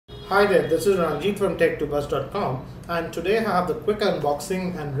Hi there, this is Ranjit from tech2bus.com, and today I have the quick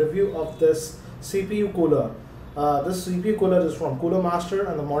unboxing and review of this CPU cooler. This CPU cooler is from Cooler Master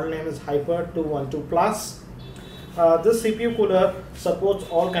and the model name is Hyper 212 Plus. This CPU cooler supports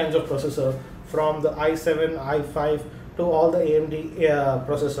all kinds of processors from the i7, i5 to all the AMD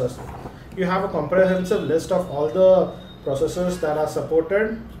processors. You have a comprehensive list of all the processors that are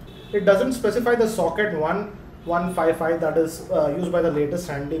supported. It doesn't specify the socket 155 that is used by the latest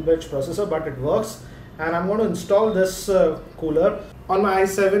Sandy-Bridge processor, but it works. And I'm going to install this cooler on my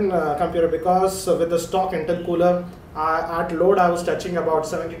i7 computer because with the stock Intel cooler at load I was touching about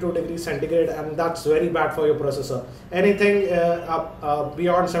 72 degrees centigrade, and that's very bad for your processor. Anything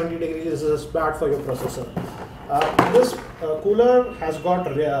beyond 70 degrees is bad for your processor. This cooler has got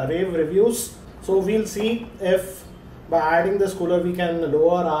rave reviews, so we'll see if by adding this cooler we can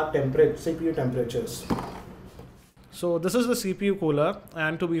lower our CPU temperatures. So this is the CPU cooler,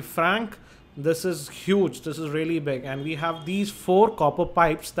 and to be frank, this is huge. This is really big, and we have these 4 copper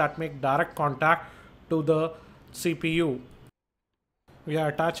pipes that make direct contact to the CPU. We are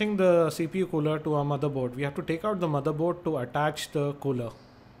attaching the CPU cooler to our motherboard. We have to take out the motherboard to attach the cooler.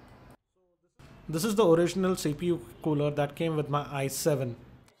 This is the original CPU cooler that came with my i7.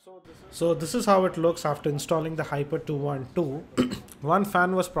 So this is how it looks after installing the Hyper 212. One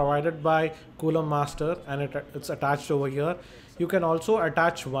fan was provided by Cooler Master, and it's attached over here. You can also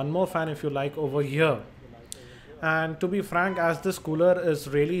attach one more fan if you like over here. And to be frank, as this cooler is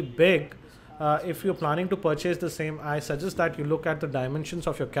really big, if you're planning to purchase the same, I suggest that you look at the dimensions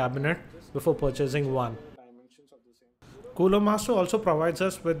of your cabinet before purchasing one. Cooler Master also provides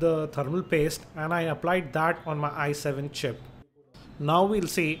us with the thermal paste, and I applied that on my i7 chip. Now we'll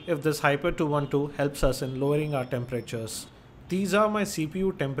see if this Hyper 212 helps us in lowering our temperatures. These are my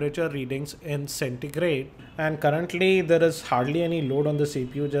CPU temperature readings in centigrade, and currently there is hardly any load on the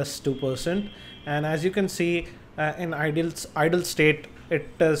CPU, just 2%. And as you can see, in idle state it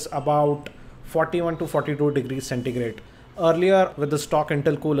is about 41 to 42 degrees centigrade. Earlier with the stock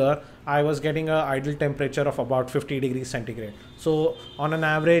Intel cooler, I was getting an idle temperature of about 50 degrees centigrade. So on an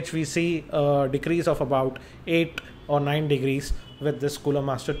average we see a decrease of about 8 or 9 degrees with this Cooler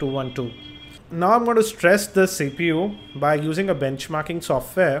Master 212. Now I'm going to stress the CPU by using a benchmarking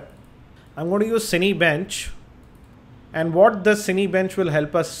software. I'm going to use Cinebench, and what this Cinebench will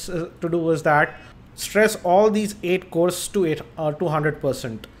help us to do is that stress all these 8 cores to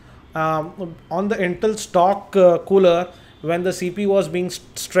 100%. On the Intel stock cooler, when the CPU was being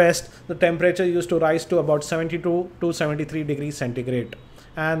stressed, the temperature used to rise to about 72 to 73 degrees centigrade,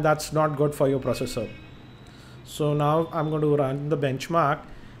 and that's not good for your processor. So now I'm going to run the benchmark,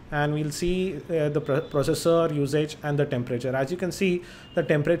 and we'll see the processor usage and the temperature. As you can see, the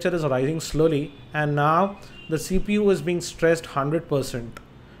temperature is rising slowly, and now the CPU is being stressed 100%.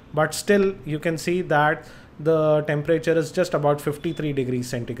 But still you can see that the temperature is just about 53 degrees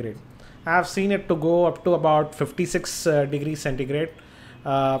centigrade. I have seen it to go up to about 56 degrees centigrade.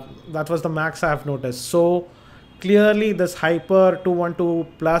 That was the max I have noticed. So clearly this Hyper 212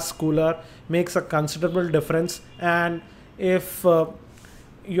 Plus cooler makes a considerable difference, and if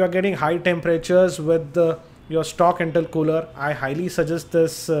you are getting high temperatures with your stock Intel cooler, I highly suggest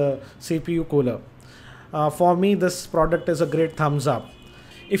this CPU cooler. For me, this product is a great thumbs up.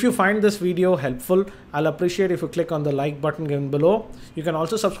 If you find this video helpful, I'll appreciate if you click on the like button given below. You can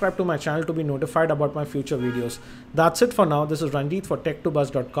also subscribe to my channel to be notified about my future videos. That's it for now. This is Ranjit for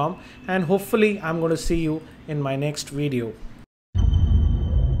tech2bus.com, and hopefully I'm going to see you in my next video.